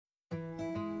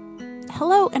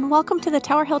Hello, and welcome to the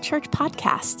Tower Hill Church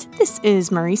podcast. This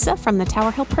is Marisa from the Tower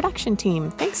Hill production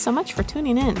team. Thanks so much for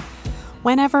tuning in.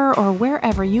 Whenever or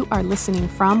wherever you are listening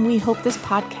from, we hope this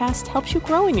podcast helps you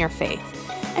grow in your faith.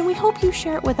 And we hope you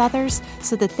share it with others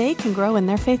so that they can grow in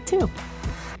their faith too.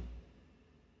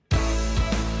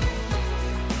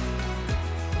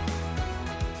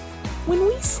 When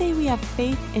we say we have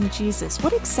faith in Jesus,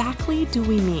 what exactly do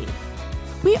we mean?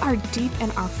 We are deep in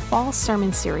our fall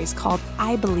sermon series called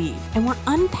I Believe, and we're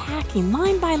unpacking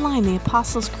line by line the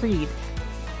Apostles' Creed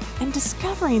and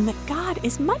discovering that God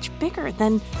is much bigger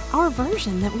than our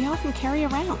version that we often carry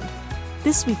around.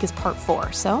 This week is part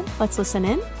 4, so let's listen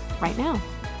in right now.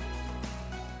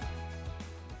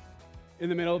 In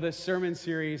the middle of this sermon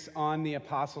series on the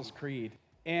Apostles' Creed,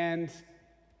 and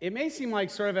it may seem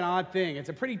like sort of an odd thing. It's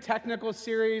a pretty technical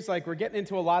series, like we're getting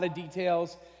into a lot of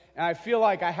details. And I feel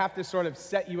like I have to sort of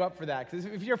set you up for that. Because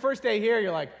if your first day here,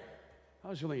 you're like, that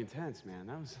was really intense, man.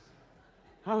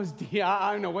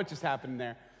 I don't know what just happened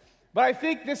there. But I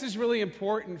think this is really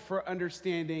important for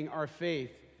understanding our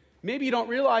faith. Maybe you don't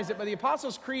realize it, but the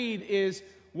Apostles' Creed is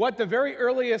what the very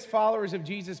earliest followers of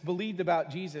Jesus believed about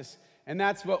Jesus. And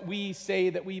that's what we say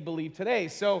that we believe today.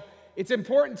 So it's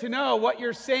important to know what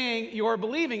you're saying you're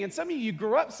believing. And some of you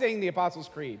grew up saying the Apostles'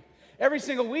 Creed every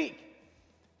single week.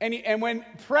 And when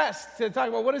pressed to talk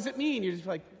about what does it mean, you're just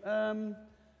like, yeah,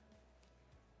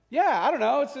 I don't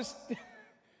know. It's just,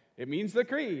 it means the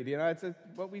creed. You know, it's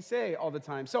what we say all the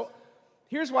time. So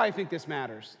here's why I think this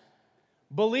matters.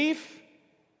 Belief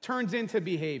turns into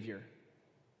behavior.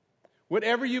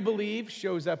 Whatever you believe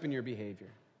shows up in your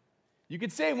behavior. You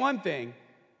could say one thing,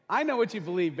 I know what you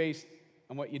believe based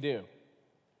on what you do.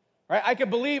 Right? I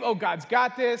could believe, oh, God's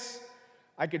got this.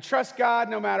 I could trust God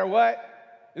no matter what.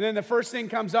 And then the first thing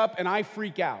comes up and I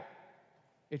freak out.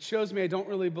 It shows me I don't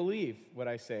really believe what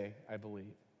I say I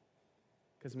believe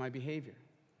because of my behavior.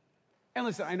 And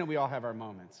listen, I know we all have our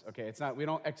moments, okay? It's not, we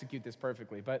don't execute this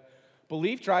perfectly, but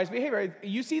belief drives behavior.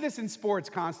 You see this in sports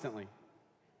constantly.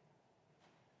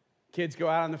 Kids go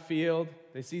out on the field,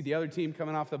 they see the other team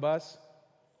coming off the bus.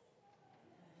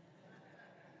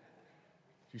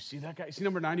 You see that guy? You see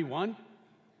number 91?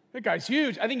 That guy's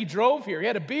huge. I think he drove here. He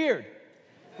had a beard.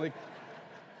 Like,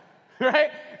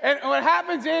 right? And what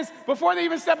happens is, before they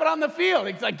even step it on the field,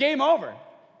 it's like game over.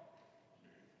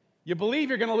 You believe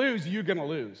you're going to lose, you're going to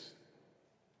lose.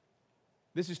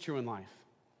 This is true in life.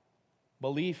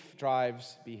 Belief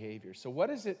drives behavior. So what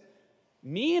does it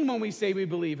mean when we say we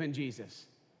believe in Jesus?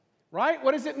 Right?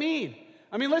 What does it mean?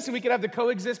 I mean, listen, we could have the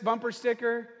coexist bumper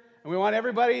sticker, and we want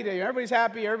everybody's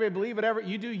happy, everybody believe whatever,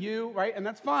 you do you, right? And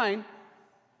that's fine.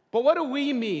 But what do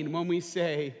we mean when we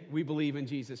say we believe in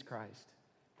Jesus Christ?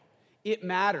 It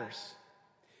matters.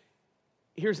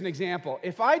 Here's an example.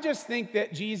 If I just think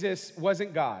that Jesus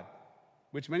wasn't God,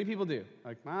 which many people do,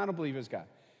 like, I don't believe he was God.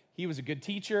 He was a good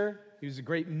teacher. He was a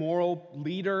great moral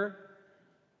leader.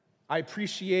 I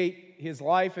appreciate his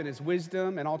life and his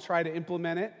wisdom, and I'll try to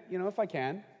implement it, if I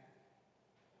can.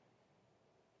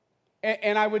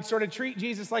 And I would sort of treat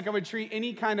Jesus like I would treat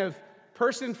any kind of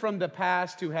person from the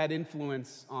past who had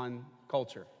influence on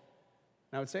culture.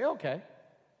 And I would say, okay.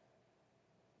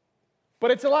 But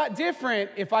it's a lot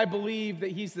different if I believe that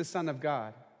he's the Son of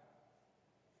God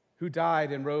who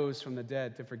died and rose from the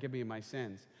dead to forgive me of my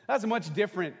sins. That's a much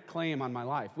different claim on my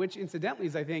life, which incidentally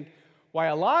is, I think, why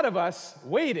a lot of us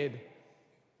waited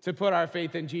to put our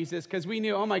faith in Jesus, because we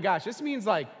knew, oh my gosh, this means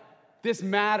like this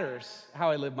matters how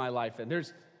I live my life. And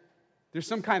there's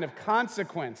some kind of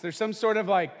consequence. There's some sort of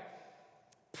like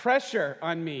pressure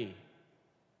on me.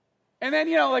 And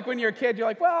then, like when you're a kid, you're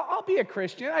like, well, I'll be a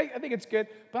Christian. I think it's good,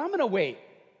 but I'm going to wait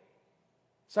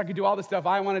so I can do all the stuff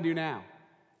I want to do now.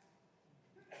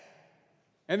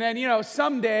 And then,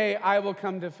 someday I will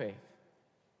come to faith.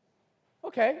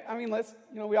 Okay, I mean,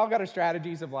 we all got our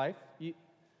strategies of life.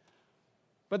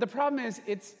 But the problem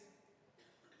is,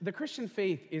 the Christian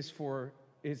faith is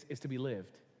to be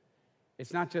lived.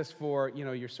 It's not just for,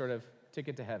 your sort of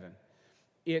ticket to heaven.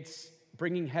 It's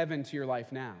bringing heaven to your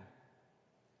life now.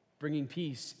 Bringing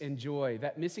peace and joy,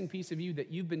 that missing piece of you that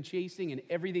you've been chasing and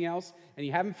everything else, and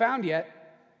you haven't found yet.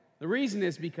 The reason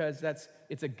is because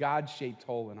it's a God-shaped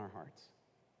hole in our hearts.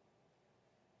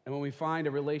 And when we find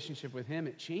a relationship with him,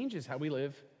 it changes how we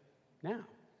live now,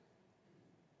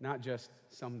 not just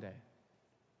someday.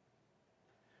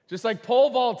 Just like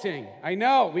pole vaulting. I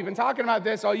know, we've been talking about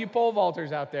this, all you pole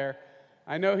vaulters out there.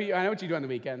 I know what you do on the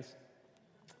weekends.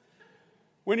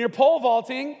 When you're pole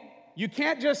vaulting, you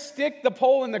can't just stick the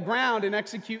pole in the ground and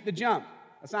execute the jump.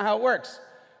 That's not how it works.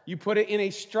 You put it in a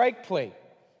strike plate.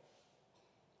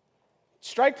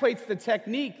 Strike plate's the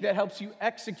technique that helps you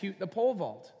execute the pole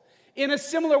vault. In a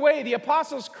similar way, the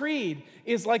Apostles' Creed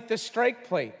is like the strike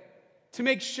plate to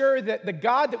make sure that the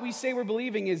God that we say we're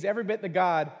believing is every bit the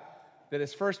God that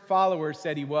his first followers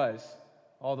said he was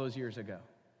all those years ago.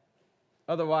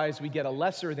 Otherwise, we get a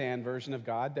lesser than version of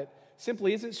God that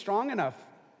simply isn't strong enough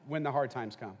when the hard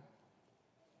times come.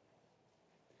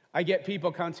 I get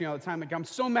people come to me all the time like, I'm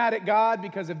so mad at God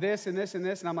because of this and this and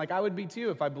this. And I'm like, I would be too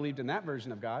if I believed in that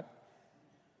version of God.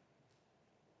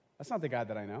 That's not the God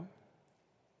that I know.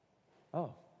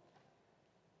 Oh.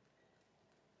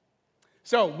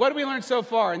 So, what did we learn so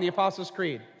far in the Apostles'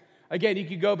 Creed? Again, you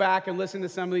could go back and listen to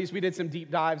some of these. We did some deep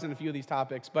dives on a few of these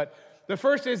topics. But the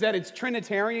first is that it's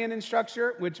Trinitarian in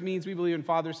structure, which means we believe in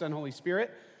Father, Son, Holy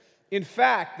Spirit. In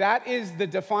fact, that is the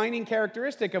defining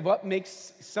characteristic of what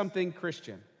makes something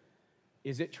Christian.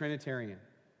 Is it Trinitarian?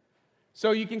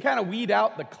 So you can kind of weed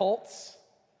out the cults,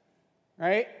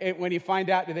 right? When you find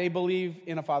out, do they believe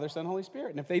in a Father, Son, Holy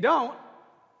Spirit? And if they don't,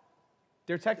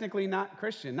 they're technically not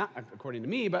Christian, not according to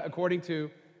me, but according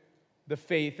to the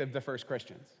faith of the first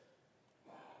Christians.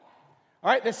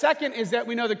 All right, the second is that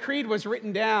we know the creed was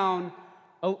written down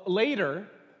later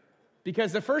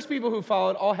because the first people who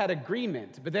followed all had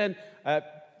agreement. But then a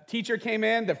teacher came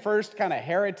in, the first kind of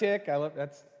heretic,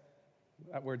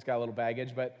 that word's got a little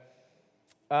baggage, but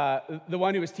the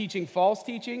one who was teaching false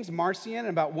teachings, Marcion, in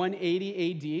about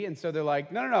 180 AD. And so they're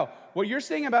like, no. What you're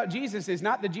saying about Jesus is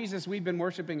not the Jesus we've been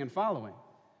worshiping and following.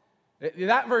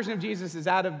 That version of Jesus is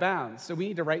out of bounds, so we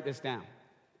need to write this down.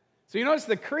 So you notice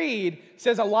the creed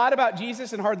says a lot about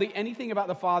Jesus and hardly anything about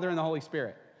the Father and the Holy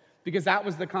Spirit, because that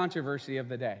was the controversy of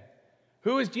the day.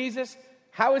 Who is Jesus?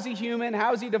 How is he human?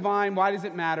 How is he divine? Why does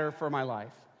it matter for my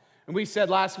life? And we said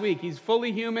last week, he's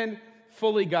fully human,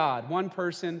 fully God, one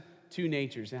person, two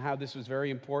natures, and how this was very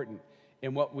important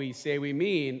in what we say we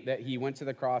mean that he went to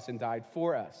the cross and died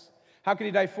for us. How could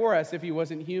he die for us if he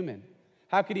wasn't human?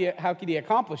 How could he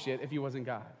accomplish it if he wasn't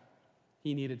God?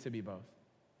 He needed to be both.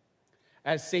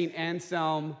 As St.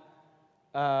 Anselm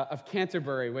of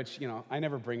Canterbury, which, I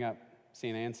never bring up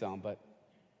St. Anselm, but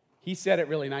he said it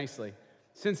really nicely.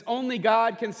 Since only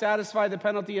God can satisfy the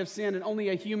penalty of sin and only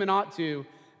a human ought to,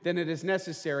 then it is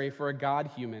necessary for a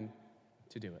God-human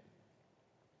to do it.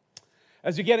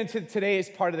 As we get into today's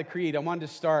part of the creed, I wanted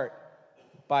to start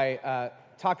by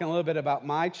talking a little bit about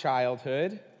my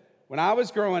childhood. When I was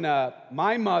growing up,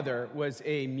 my mother was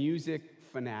a music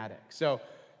fanatic. So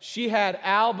she had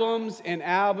albums and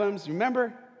albums.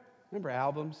 Remember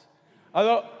albums?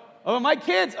 Although my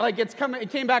kids, it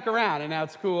came back around, and now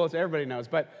it's cool, so everybody knows.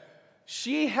 But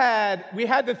we had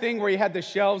the thing where you had the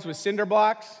shelves with cinder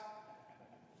blocks.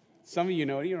 Some of you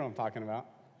know what I'm talking about.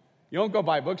 You don't go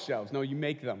buy bookshelves. No, you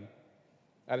make them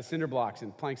out of cinder blocks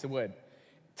and planks of wood.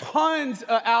 Tons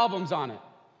of albums on it.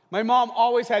 My mom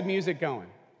always had music going.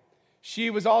 She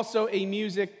was also a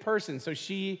music person. So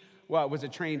she was a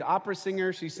trained opera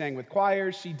singer. She sang with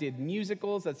choirs. She did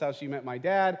musicals. That's how she met my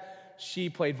dad. She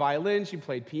played violin. She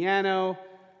played piano.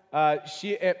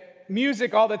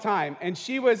 Music all the time. And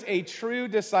she was a true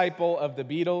disciple of the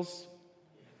Beatles.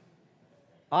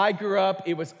 I grew up,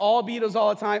 it was all Beatles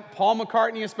all the time, Paul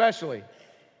McCartney especially.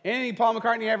 Anything Paul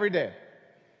McCartney every day.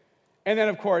 And then,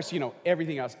 of course,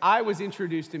 everything else. I was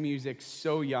introduced to music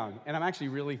so young, and I'm actually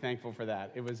really thankful for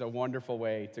that. It was a wonderful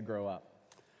way to grow up.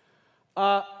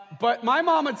 But my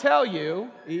mom would tell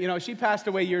you, she passed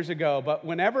away years ago, but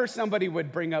whenever somebody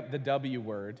would bring up the W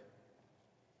word,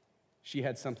 she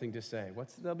had something to say.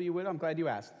 What's the W word? I'm glad you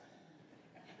asked.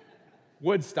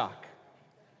 Woodstock.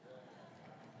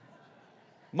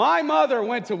 My mother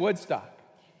went to Woodstock.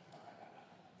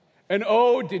 And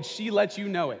oh, did she let you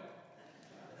know it.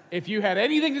 If you had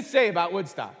anything to say about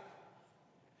Woodstock.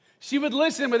 She would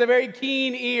listen with a very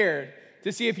keen ear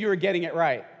to see if you were getting it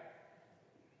right.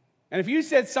 And if you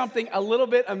said something a little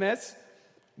bit amiss,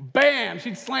 bam,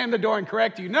 she'd slam the door and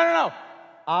correct you. No,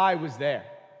 I was there.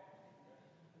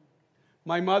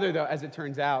 My mother, though, as it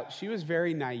turns out, she was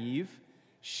very naive.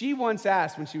 She once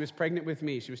asked, when she was pregnant with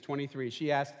me, she was 23,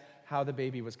 she asked how the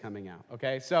baby was coming out,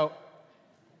 okay? So,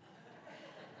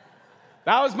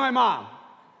 that was my mom.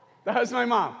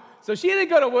 So she didn't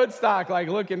go to Woodstock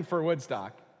looking for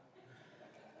Woodstock.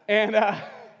 And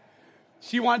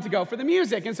she wanted to go for the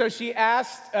music. And so she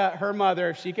asked her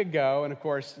mother if she could go. And of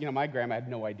course, my grandma had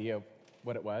no idea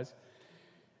what it was.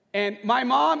 And my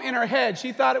mom, in her head,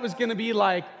 she thought it was going to be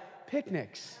like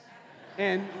picnics.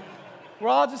 And we're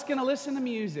all just going to listen to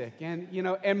music. And,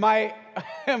 and my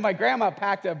grandma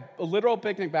packed a literal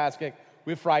picnic basket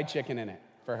with fried chicken in it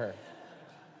for her.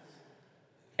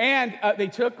 And they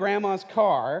took Grandma's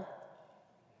car,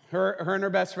 her and her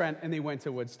best friend, and they went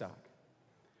to Woodstock.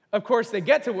 Of course, they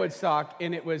get to Woodstock,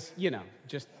 and it was,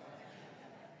 just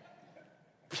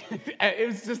it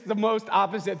was just the most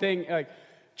opposite thing, like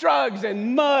drugs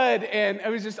and mud, and it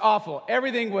was just awful.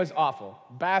 Everything was awful.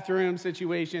 Bathroom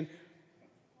situation.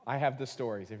 I have the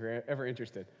stories if you're ever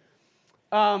interested.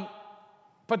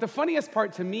 But the funniest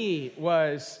part to me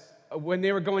was when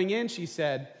they were going in, she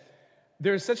said,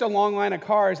 there was such a long line of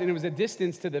cars, and it was a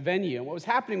distance to the venue. And what was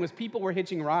happening was people were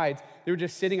hitching rides. They were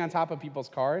just sitting on top of people's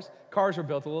cars. Cars were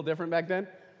built a little different back then.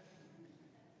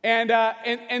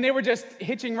 And they were just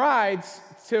hitching rides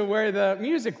to where the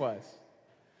music was.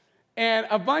 And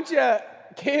a bunch of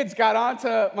kids got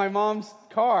onto my mom's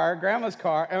car, grandma's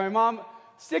car, and my mom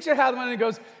sticks her head out the window and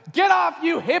goes, "Get off,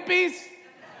 you hippies!"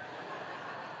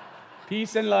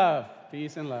 Peace and love.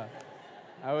 Peace and love.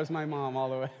 That was my mom all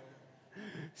the way.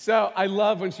 So I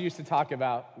love when she used to talk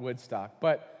about Woodstock,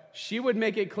 but she would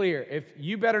make it clear, if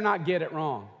you better not get it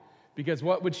wrong, because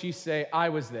what would she say? I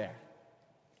was there.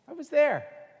 I was there.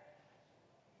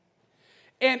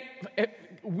 And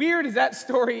weird as that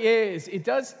story is, it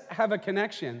does have a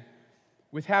connection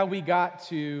with how we got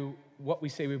to what we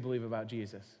say we believe about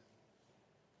Jesus.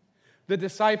 The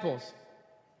disciples,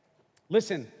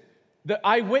 listen, the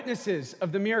eyewitnesses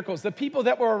of the miracles, the people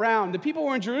that were around, the people who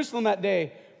were in Jerusalem that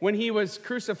day when he was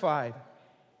crucified.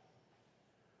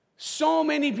 So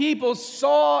many people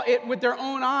saw it with their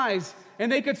own eyes,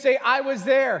 and they could say, I was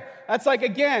there. That's like,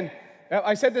 again,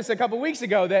 I said this a couple weeks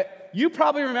ago, that you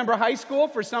probably remember high school.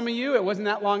 For some of you, it wasn't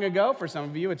that long ago. For some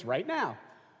of you, it's right now.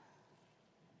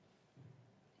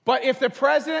 But if the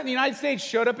president of the United States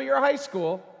showed up at your high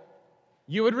school,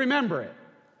 you would remember it.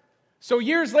 So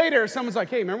years later, someone's like,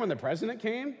 hey, remember when the president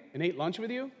came and ate lunch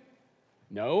with you?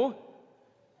 No,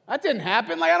 that didn't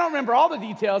happen. Like, I don't remember all the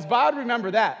details, but I would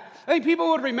remember that. I think people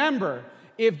would remember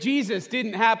if Jesus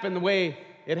didn't happen the way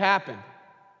it happened.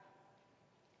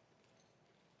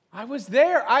 I was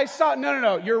there. I saw,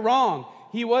 no, you're wrong.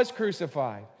 He was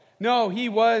crucified. No, he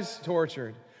was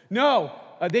tortured. No,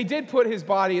 they did put his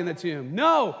body in the tomb.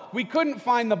 No, we couldn't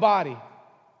find the body.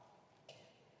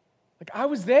 Like, I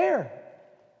was there.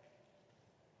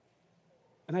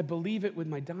 And I believe it with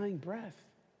my dying breath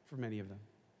for many of them.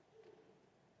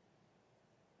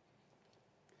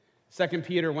 2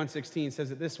 Peter 1:16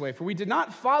 says it this way, for we did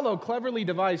not follow cleverly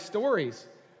devised stories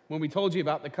when we told you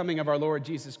about the coming of our Lord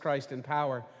Jesus Christ in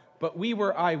power, but we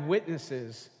were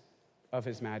eyewitnesses of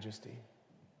his majesty.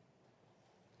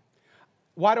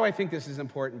 Why do I think this is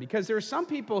important? Because there are some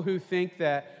people who think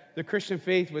that the Christian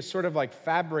faith was sort of like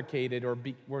fabricated or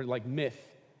like myth.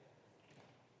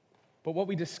 But what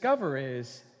we discover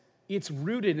is it's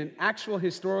rooted in actual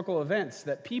historical events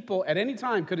that people at any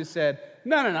time could have said,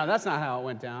 no, that's not how it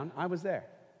went down. I was there.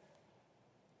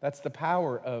 That's the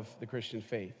power of the Christian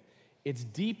faith. It's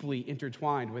deeply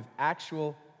intertwined with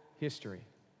actual history.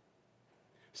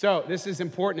 So this is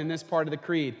important in this part of the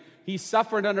creed. He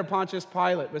suffered under Pontius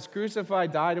Pilate, was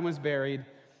crucified, died, and was buried.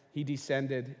 He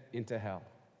descended into hell.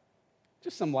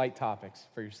 Just some light topics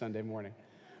for your Sunday morning.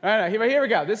 All right, here we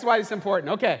go. This is why it's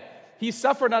important. Okay, he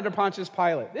suffered under Pontius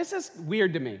Pilate. This is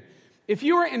weird to me. If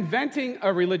you were inventing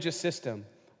a religious system,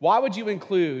 why would you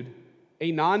include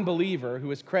a non-believer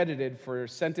who is credited for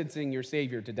sentencing your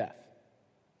Savior to death?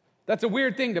 That's a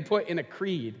weird thing to put in a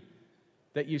creed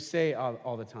that you say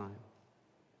all the time.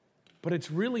 But it's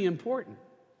really important.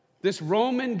 This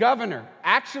Roman governor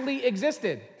actually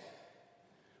existed.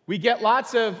 We get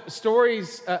lots of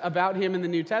stories about him in the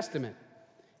New Testament.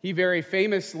 He very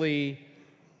famously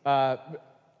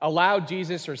allowed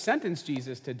Jesus or sentenced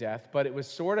Jesus to death, but it was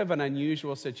sort of an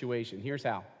unusual situation. Here's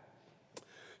how.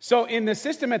 So in the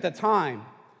system at the time,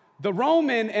 the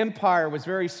Roman Empire was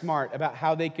very smart about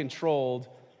how they controlled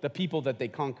the people that they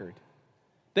conquered.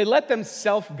 They let them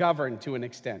self-govern to an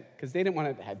extent because they didn't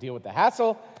want to deal with the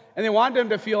hassle, and they wanted them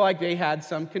to feel like they had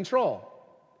some control.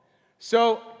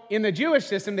 So in the Jewish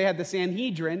system, they had the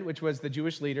Sanhedrin, which was the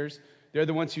Jewish leaders. They're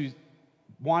the ones who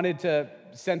wanted to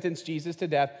sentence Jesus to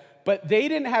death, but they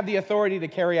didn't have the authority to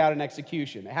carry out an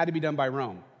execution. It had to be done by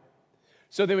Rome.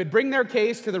 So they would bring their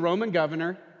case to the Roman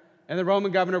governor, and the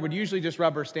Roman governor would usually just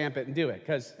rubber stamp it and do it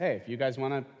because, hey, if you guys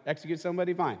want to execute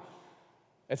somebody, fine.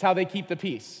 That's how they keep the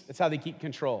peace. That's how they keep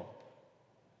control.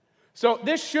 So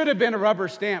this should have been a rubber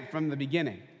stamp from the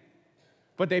beginning.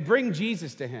 But they bring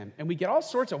Jesus to him, and we get all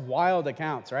sorts of wild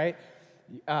accounts, right?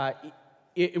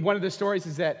 One of the stories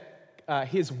is that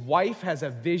his wife has a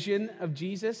vision of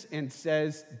Jesus and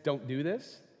says, don't do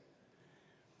this.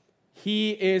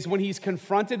 When he's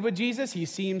confronted with Jesus, he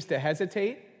seems to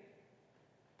hesitate.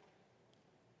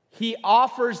 He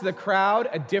offers the crowd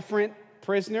a different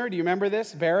prisoner. Do you remember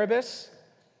this? Barabbas.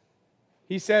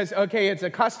 He says, okay, it's a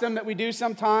custom that we do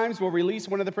sometimes. We'll release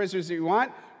one of the prisoners that you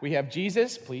want. We have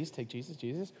Jesus. Please take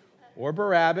Jesus. or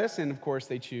Barabbas, and of course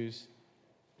they choose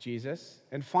Jesus.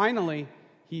 And finally,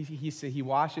 he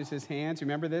washes his hands.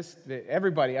 Remember this?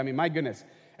 Everybody, I mean, my goodness.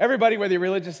 Everybody, whether you're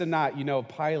religious or not, you know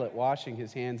Pilate washing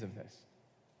his hands of this.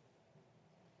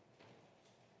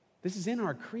 This is in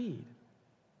our creed.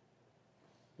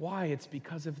 Why? It's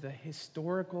because of the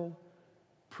historical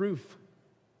proof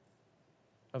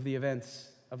of the events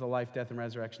of the life, death, and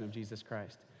resurrection of Jesus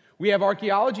Christ. We have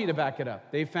archaeology to back it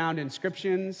up. They found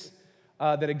inscriptions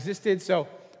that existed. So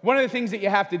one of the things that you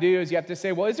have to do is you have to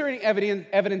say, well, is there any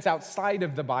evidence outside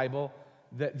of the Bible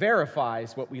that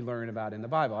verifies what we learn about in the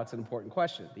Bible? That's an important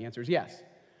question. The answer is yes.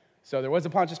 So there was a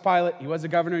Pontius Pilate. He was the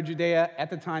governor of Judea at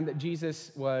the time that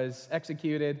Jesus was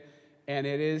executed, and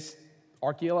it is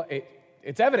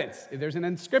it's evidence. There's an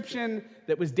inscription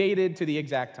that was dated to the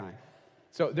exact time.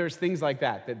 So there's things like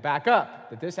that back up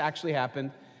that this actually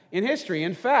happened in history.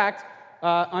 In fact,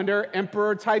 under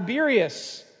Emperor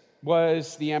Tiberius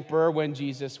was the emperor when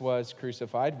Jesus was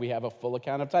crucified. We have a full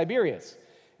account of Tiberius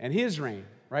and his reign,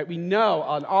 right? We know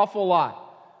an awful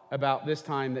lot about this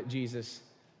time that Jesus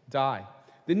died.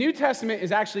 The New Testament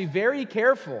is actually very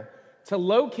careful to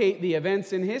locate the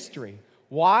events in history.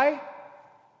 Why?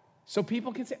 So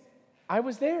people can say, I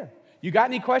was there. You got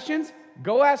any questions?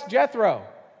 Go ask Jethro.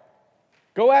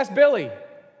 Go ask Billy.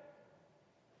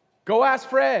 Go ask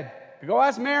Fred. Go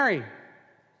ask Mary.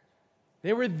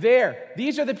 They were there.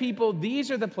 These are the people. These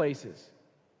are the places.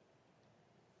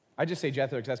 I just say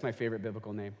Jethro because that's my favorite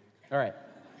biblical name. All right.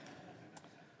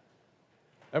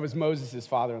 That was Moses'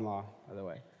 father-in-law, by the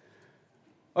way.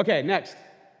 Okay, next.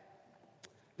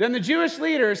 Then the Jewish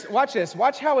leaders, watch this.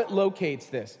 Watch how it locates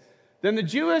this. Then the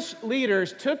Jewish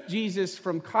leaders took Jesus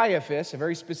from Caiaphas, a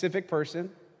very specific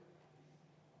person,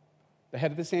 the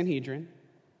head of the Sanhedrin,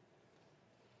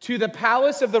 to the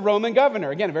palace of the Roman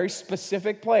governor. Again, a very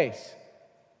specific place.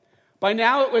 By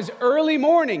now it was early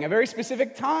morning, a very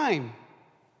specific time.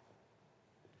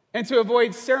 And to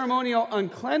avoid ceremonial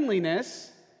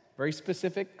uncleanliness, very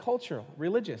specific cultural,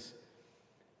 religious,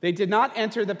 they did not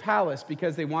enter the palace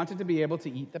because they wanted to be able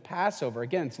to eat the Passover.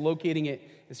 Again, it's locating it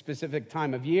at a specific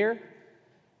time of year,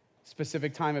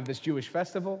 specific time of this Jewish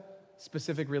festival,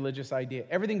 specific religious idea.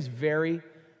 Everything's very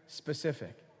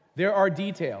specific. There are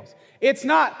details. It's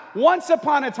not once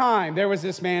upon a time there was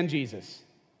this man Jesus.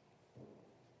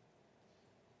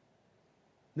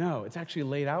 No, it's actually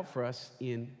laid out for us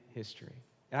in history.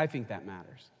 And I think that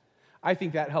matters. I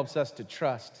think that helps us to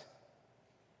trust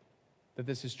that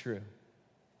this is true.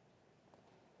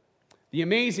 The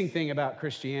amazing thing about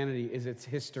Christianity is its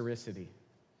historicity.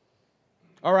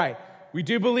 All right, we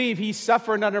do believe he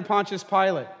suffered under Pontius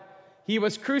Pilate. He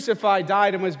was crucified,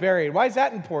 died, and was buried. Why is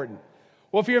that important?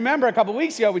 Well, if you remember a couple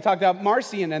weeks ago, we talked about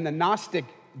Marcion and the Gnostic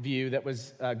view that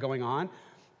was going on.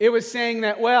 It was saying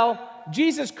that, well,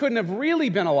 Jesus couldn't have really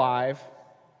been alive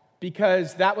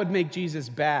because that would make Jesus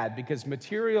bad, because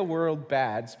material world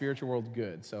bad, spiritual world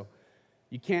good. So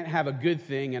you can't have a good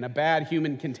thing in a bad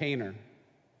human container.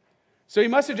 So he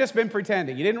must have just been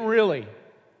pretending. He didn't really.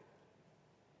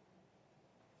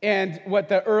 And what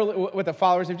the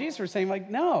followers of Jesus were saying, like,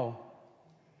 no.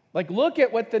 Like, look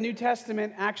at what the New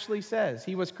Testament actually says.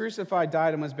 He was crucified,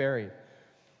 died, and was buried.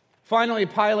 Finally,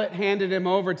 Pilate handed him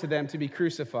over to them to be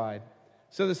crucified.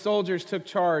 So the soldiers took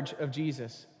charge of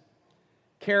Jesus.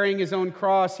 Carrying his own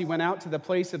cross, he went out to the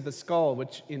place of the skull,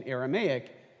 which in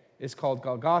Aramaic is called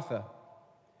Golgotha.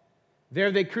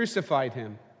 There they crucified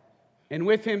him, and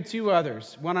with him 2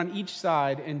 others, one on each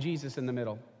side and Jesus in the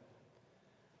middle.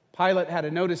 Pilate had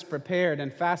a notice prepared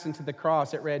and fastened to the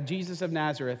cross. It read, Jesus of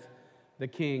Nazareth, the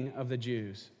King of the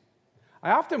Jews.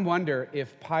 I often wonder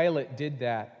if Pilate did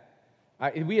that.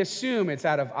 We assume it's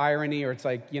out of irony, or it's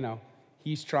like,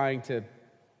 he's trying to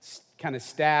kind of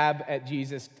stab at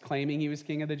Jesus, claiming he was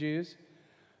King of the Jews.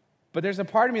 But there's a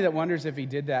part of me that wonders if he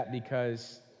did that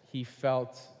because he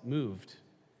felt moved.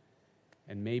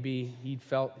 And maybe he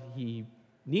felt he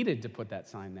needed to put that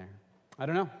sign there. I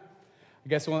don't know. I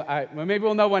guess maybe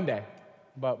we'll know one day,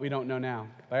 but we don't know now.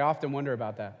 But I often wonder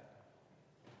about that.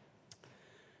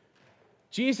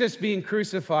 Jesus being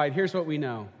crucified, here's what we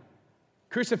know.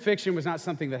 Crucifixion was not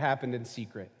something that happened in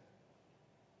secret.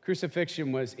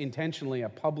 Crucifixion was intentionally a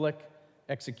public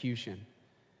execution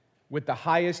with the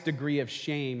highest degree of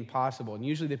shame possible. And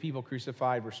usually the people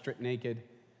crucified were stripped naked,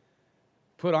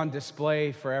 put on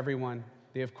display for everyone.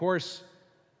 They, of course,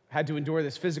 had to endure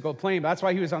this physical pain. But that's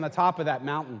why he was on the top of that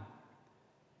mountain,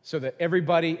 so that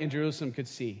everybody in Jerusalem could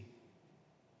see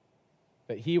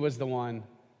that he was the one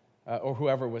or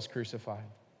whoever was crucified.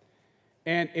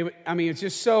 And it's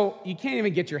just so, you can't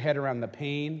even get your head around the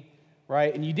pain,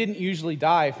 right? And you didn't usually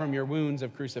die from your wounds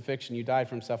of crucifixion. You died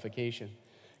from suffocation.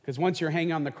 Because once you're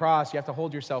hanging on the cross, you have to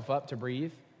hold yourself up to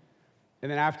breathe. And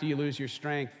then after you lose your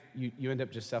strength, you end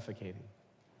up just suffocating.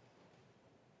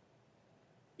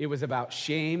 It was about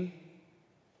shame.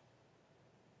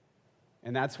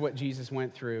 And that's what Jesus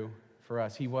went through for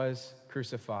us. He was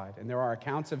crucified. And there are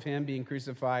accounts of him being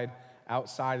crucified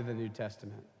outside of the New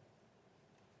Testament.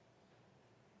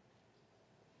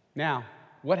 Now,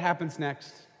 what happens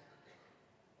next?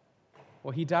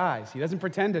 Well, he dies. He doesn't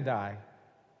pretend to die.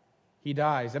 He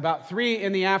dies. About 3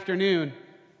 p.m,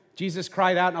 Jesus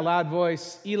cried out in a loud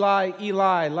voice, "Eli,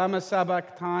 Eli, lama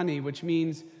sabachthani," which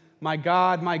means, my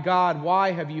God,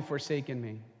 why have you forsaken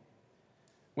me?"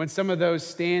 When some of those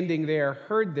standing there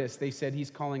heard this, they said,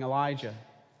 "He's calling Elijah."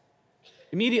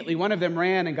 Immediately, one of them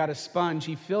ran and got a sponge.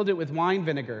 He filled it with wine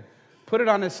vinegar, put it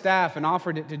on his staff, and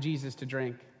offered it to Jesus to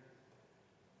drink.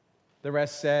 The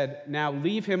rest said, "Now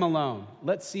leave him alone.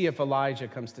 Let's see if Elijah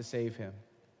comes to save him."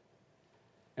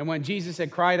 And when Jesus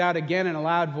had cried out again in a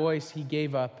loud voice, he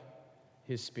gave up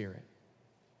his spirit.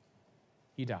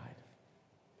 He died.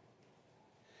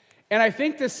 And I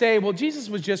think to say, well, Jesus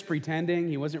was just pretending.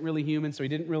 He wasn't really human, so he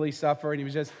didn't really suffer. And he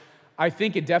was just, I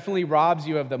think it definitely robs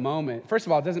you of the moment. First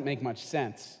of all, it doesn't make much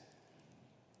sense.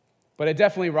 But it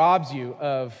definitely robs you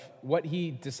of what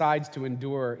he decides to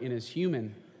endure in his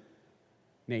human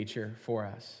nature for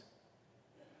us.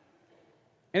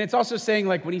 And it's also saying,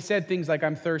 like, when he said things like,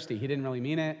 "I'm thirsty," he didn't really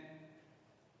mean it.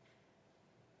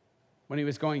 When he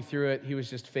was going through it, he was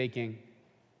just faking.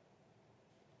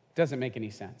 It doesn't make any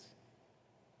sense.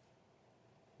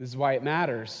 This is why it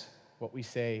matters what we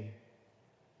say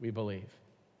we believe.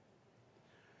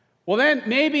 Well, then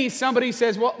maybe somebody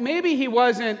says, well, maybe he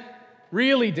wasn't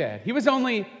really dead. He was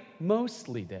only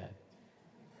mostly dead.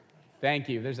 Thank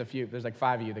you. There's like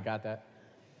 5 of you that got that.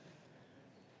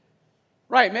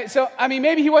 Right, so,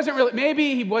 maybe he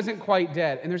wasn't quite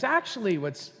dead. And there's actually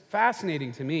what's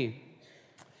fascinating to me,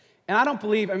 and I don't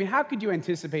believe, how could you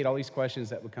anticipate all these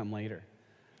questions that would come later?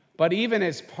 But even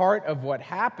as part of what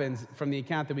happens from the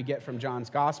account that we get from John's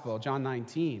Gospel, John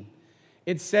 19,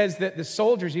 it says that the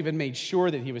soldiers even made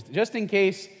sure that he was, just in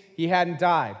case he hadn't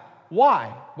died.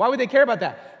 Why? Why would they care about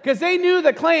that? Because they knew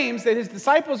the claims that his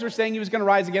disciples were saying he was going to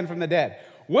rise again from the dead.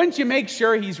 Wouldn't you make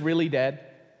sure he's really dead?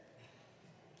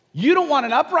 You don't want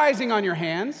an uprising on your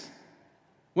hands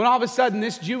when all of a sudden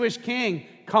this Jewish king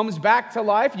comes back to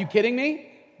life. You kidding me?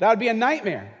 That would be a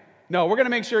nightmare. No, we're going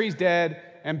to make sure he's dead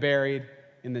and buried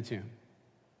in the tomb.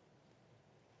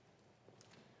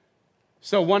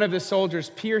 So one of the soldiers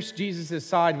pierced Jesus'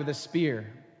 side with a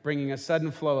spear, bringing a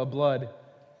sudden flow of blood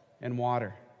and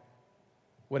water.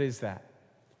 What is that?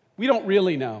 We don't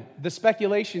really know. The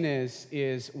speculation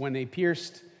is when they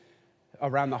pierced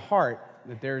around the heart,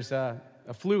 that there's a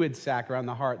fluid sac around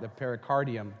the heart, the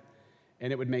pericardium,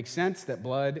 and it would make sense that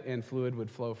blood and fluid would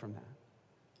flow from that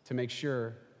to make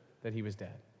sure that he was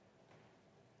dead.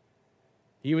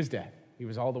 He was dead. He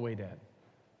was all the way dead.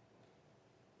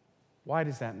 Why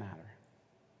does that matter?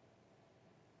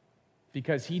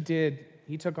 Because he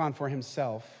took on for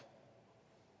himself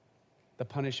the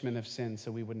punishment of sin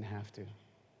so we wouldn't have to.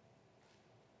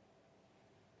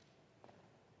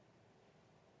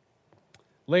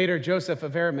 Later, Joseph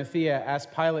of Arimathea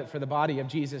asked Pilate for the body of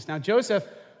Jesus. Now, Joseph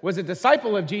was a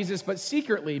disciple of Jesus, but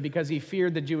secretly because he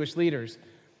feared the Jewish leaders.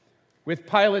 With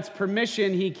Pilate's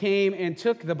permission, he came and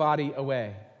took the body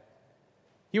away.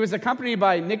 He was accompanied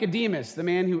by Nicodemus, the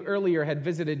man who earlier had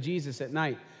visited Jesus at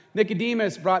night.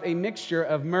 Nicodemus brought a mixture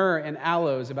of myrrh and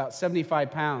aloes, about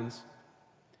 75 pounds.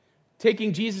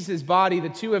 Taking Jesus' body, the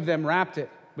two of them wrapped it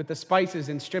with the spices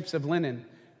and strips of linen.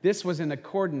 This was in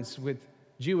accordance with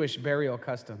Jewish burial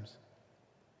customs.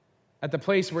 At the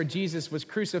place where Jesus was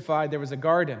crucified, there was a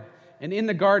garden, and in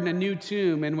the garden a new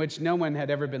tomb in which no one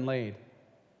had ever been laid.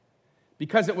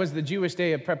 Because it was the Jewish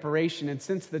day of preparation, and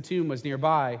since the tomb was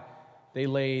nearby, they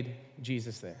laid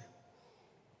Jesus there.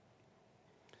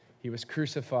 He was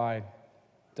crucified,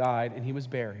 died, and he was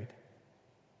buried.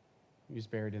 He was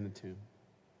buried in the tomb.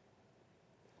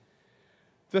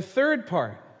 The third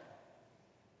part,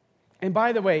 and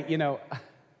by the way,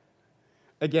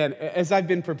 again, as I've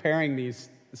been preparing these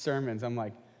sermons, I'm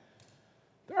like,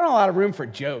 there aren't a lot of room for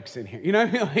jokes in here. You know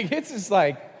what I mean? It's just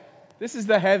like, this is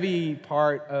the heavy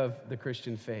part of the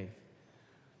Christian faith.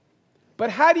 But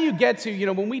how do you get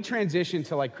to, when we transition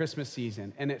to like Christmas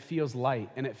season and it feels light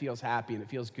and it feels happy and it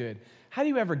feels good, how do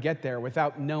you ever get there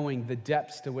without knowing the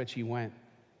depths to which he went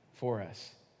for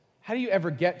us? How do you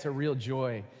ever get to real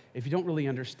joy if you don't really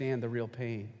understand the real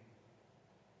pain?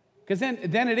 Because then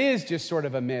it is just sort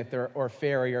of a myth or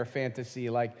fairy or fantasy.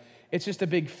 Like, it's just a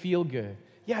big feel-good.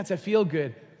 Yeah, it's a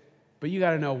feel-good, but you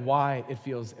got to know why it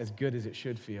feels as good as it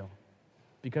should feel.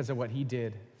 because of what he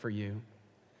did for you.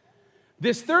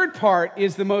 This third part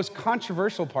is the most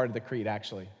controversial part of the creed,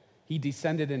 actually. He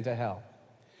descended into hell.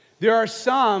 There are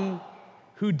some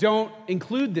who don't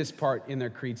include this part in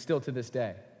their creed still to this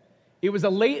day. It was a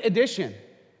late addition.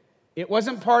 It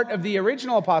wasn't part of the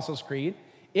original Apostles' Creed.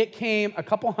 It came a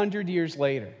couple hundred years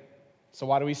later. So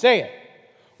why do we say it?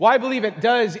 Well, I believe it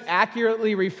does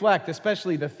accurately reflect,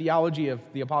 especially the theology of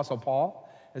the Apostle Paul,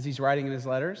 as he's writing in his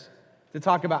letters, to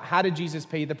talk about how did Jesus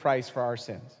pay the price for our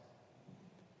sins.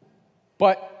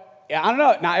 But, I don't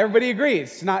know, not everybody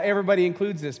agrees. Not everybody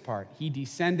includes this part. He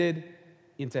descended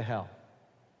into hell.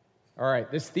 All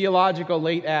right, this theological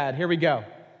late ad, here we go.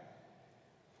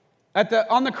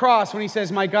 On the cross, when he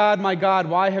says, my God,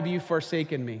 why have you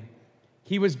forsaken me?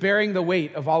 He was bearing the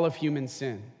weight of all of human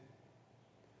sin.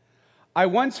 I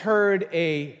once heard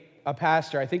a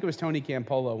pastor, I think it was Tony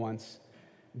Campolo once,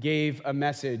 gave a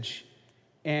message,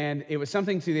 and it was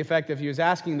something to the effect of he was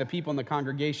asking the people in the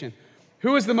congregation,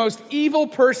 who is the most evil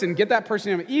person, get that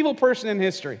person name, evil person in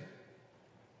history?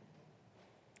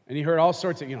 And you heard all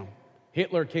sorts of,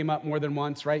 Hitler came up more than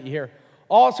once, right? You hear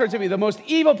all sorts of the most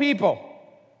evil people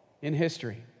in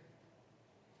history.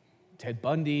 Ted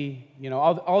Bundy,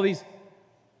 all these.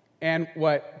 And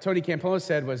what Tony Campolo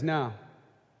said was, no,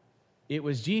 it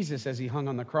was Jesus as he hung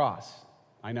on the cross.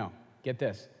 I know, get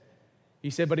this. He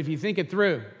said, but if you think it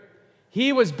through,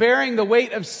 he was bearing the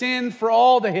weight of sin for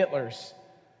all the Hitlers,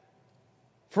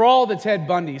 for all the Ted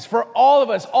Bundys, for all of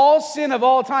us, all sin of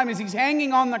all time, as he's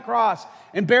hanging on the cross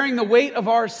and bearing the weight of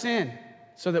our sin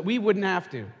so that we wouldn't have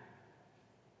to.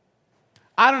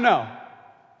 I don't know,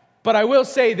 but I will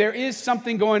say there is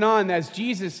something going on as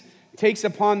Jesus takes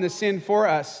upon the sin for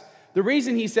us. The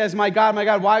reason he says, my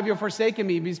God, why have you forsaken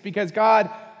me? is because God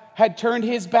had turned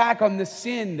his back on the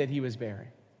sin that he was bearing.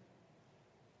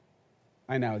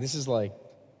 I know, this is like,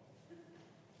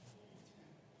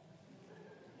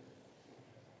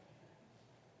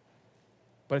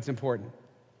 but it's important.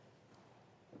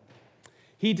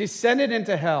 He descended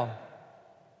into hell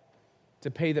to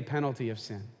pay the penalty of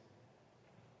sin.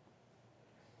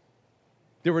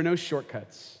 There were no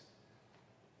shortcuts.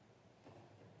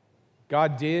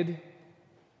 God did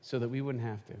so that we wouldn't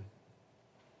have to.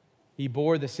 He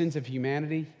bore the sins of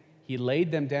humanity. He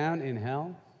laid them down in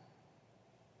hell,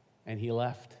 and he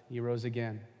left. He rose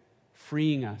again,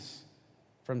 freeing us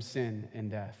from sin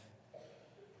and death.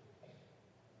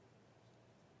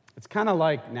 It's kind of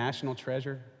like National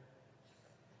Treasure.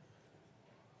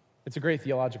 It's a great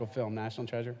theological film, National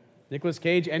Treasure. Nicolas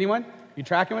Cage, anyone? You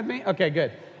tracking with me? Okay,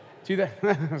 good.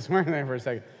 I was swearing there for a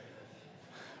second.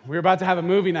 We're about to have a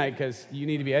movie night because you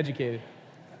need to be educated.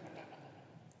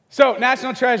 So,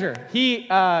 National Treasure.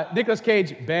 Nicolas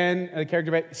Cage, Ben, the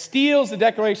character Ben, steals the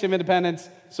Declaration of Independence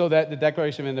so that the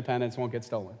Declaration of Independence won't get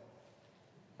stolen.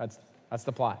 That's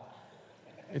the plot.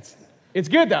 It's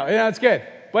good though. It's good.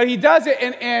 But he does it,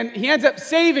 and he ends up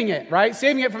saving it, right?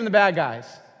 Saving it from the bad guys.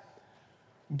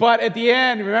 But at the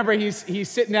end, remember, he's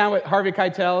sitting down with Harvey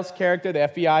Keitel's character, the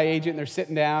FBI agent, and they're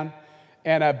sitting down,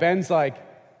 and Ben's like,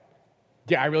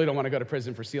 yeah, I really don't want to go to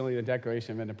prison for stealing the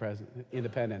Declaration of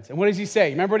Independence. And what does he say?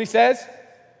 Remember what he says?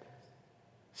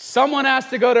 Someone has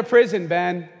to go to prison,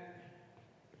 Ben.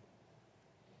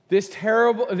 This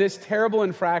terrible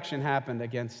infraction happened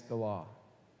against the law.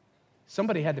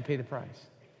 Somebody had to pay the price.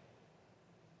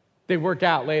 They work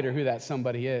out later who that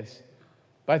somebody is.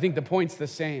 But I think the point's the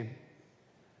same.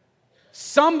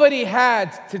 Somebody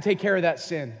had to take care of that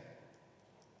sin.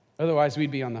 Otherwise,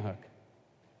 we'd be on the hook.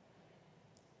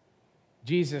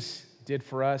 Jesus did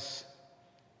for us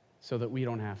so that we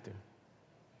don't have to.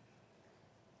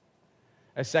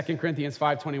 As 2 Corinthians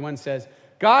 5:21 says,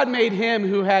 God made him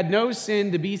who had no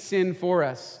sin to be sin for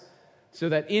us, so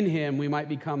that in him we might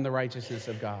become the righteousness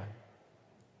of God.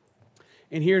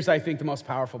 And here's, I think, the most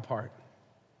powerful part.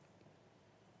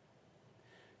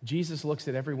 Jesus looks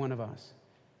at every one of us,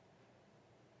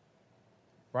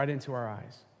 right into our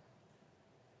eyes.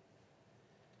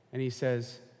 And he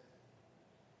says,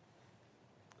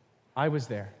 I was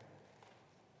there.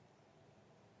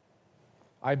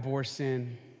 I bore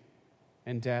sin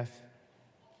and death,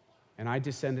 and I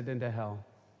descended into hell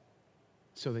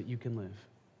so that you can live.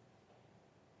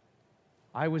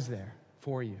 I was there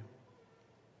for you.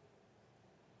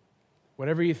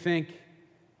 Whatever you think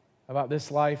about this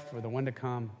life or the one to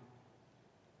come,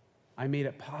 I made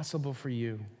it possible for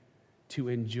you to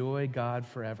enjoy God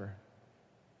forever,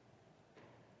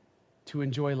 to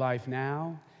enjoy life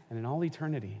now and in all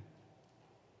eternity,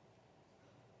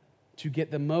 to get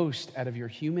the most out of your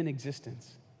human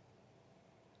existence,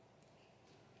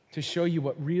 to show you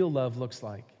what real love looks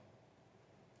like,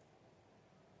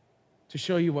 to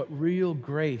show you what real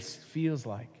grace feels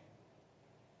like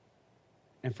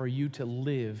and for you to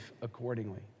live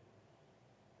accordingly.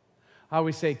 I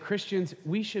always say, Christians,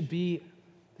 we should be,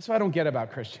 that's what I don't get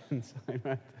about Christians.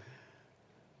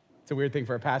 It's a weird thing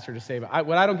for a pastor to say, but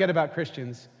what I don't get about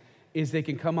Christians is they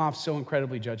can come off so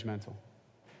incredibly judgmental.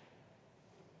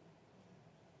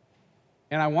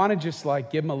 And I want to just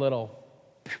give them a little,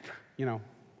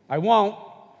 I won't,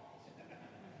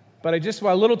 but I just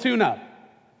want a little tune-up.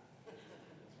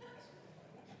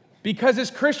 Because as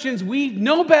Christians, we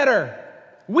know better.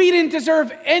 We didn't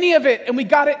deserve any of it, and we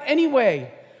got it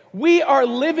anyway. We are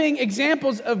living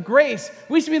examples of grace.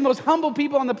 We should be the most humble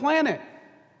people on the planet.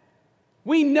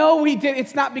 We know we did.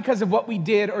 It's not because of what we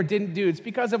did or didn't do. It's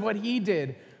because of what he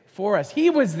did for us. He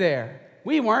was there.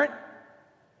 We weren't.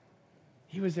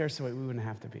 He was there so we wouldn't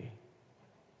have to be.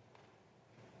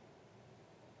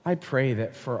 I pray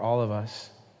that for all of us,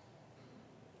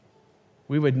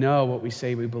 we would know what we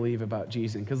say we believe about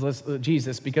Jesus.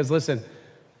 Because listen,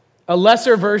 a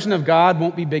lesser version of God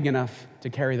won't be big enough to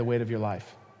carry the weight of your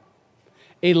life.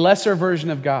 A lesser version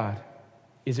of God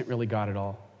isn't really God at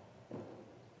all.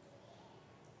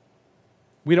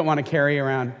 We don't want to carry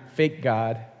around fake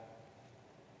God.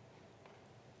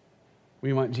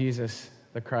 We want Jesus,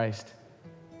 the Christ,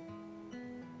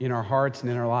 in our hearts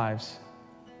and in our lives.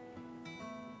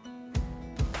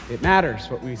 It matters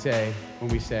what we say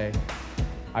when we say,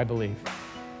 I believe.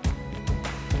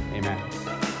 Amen.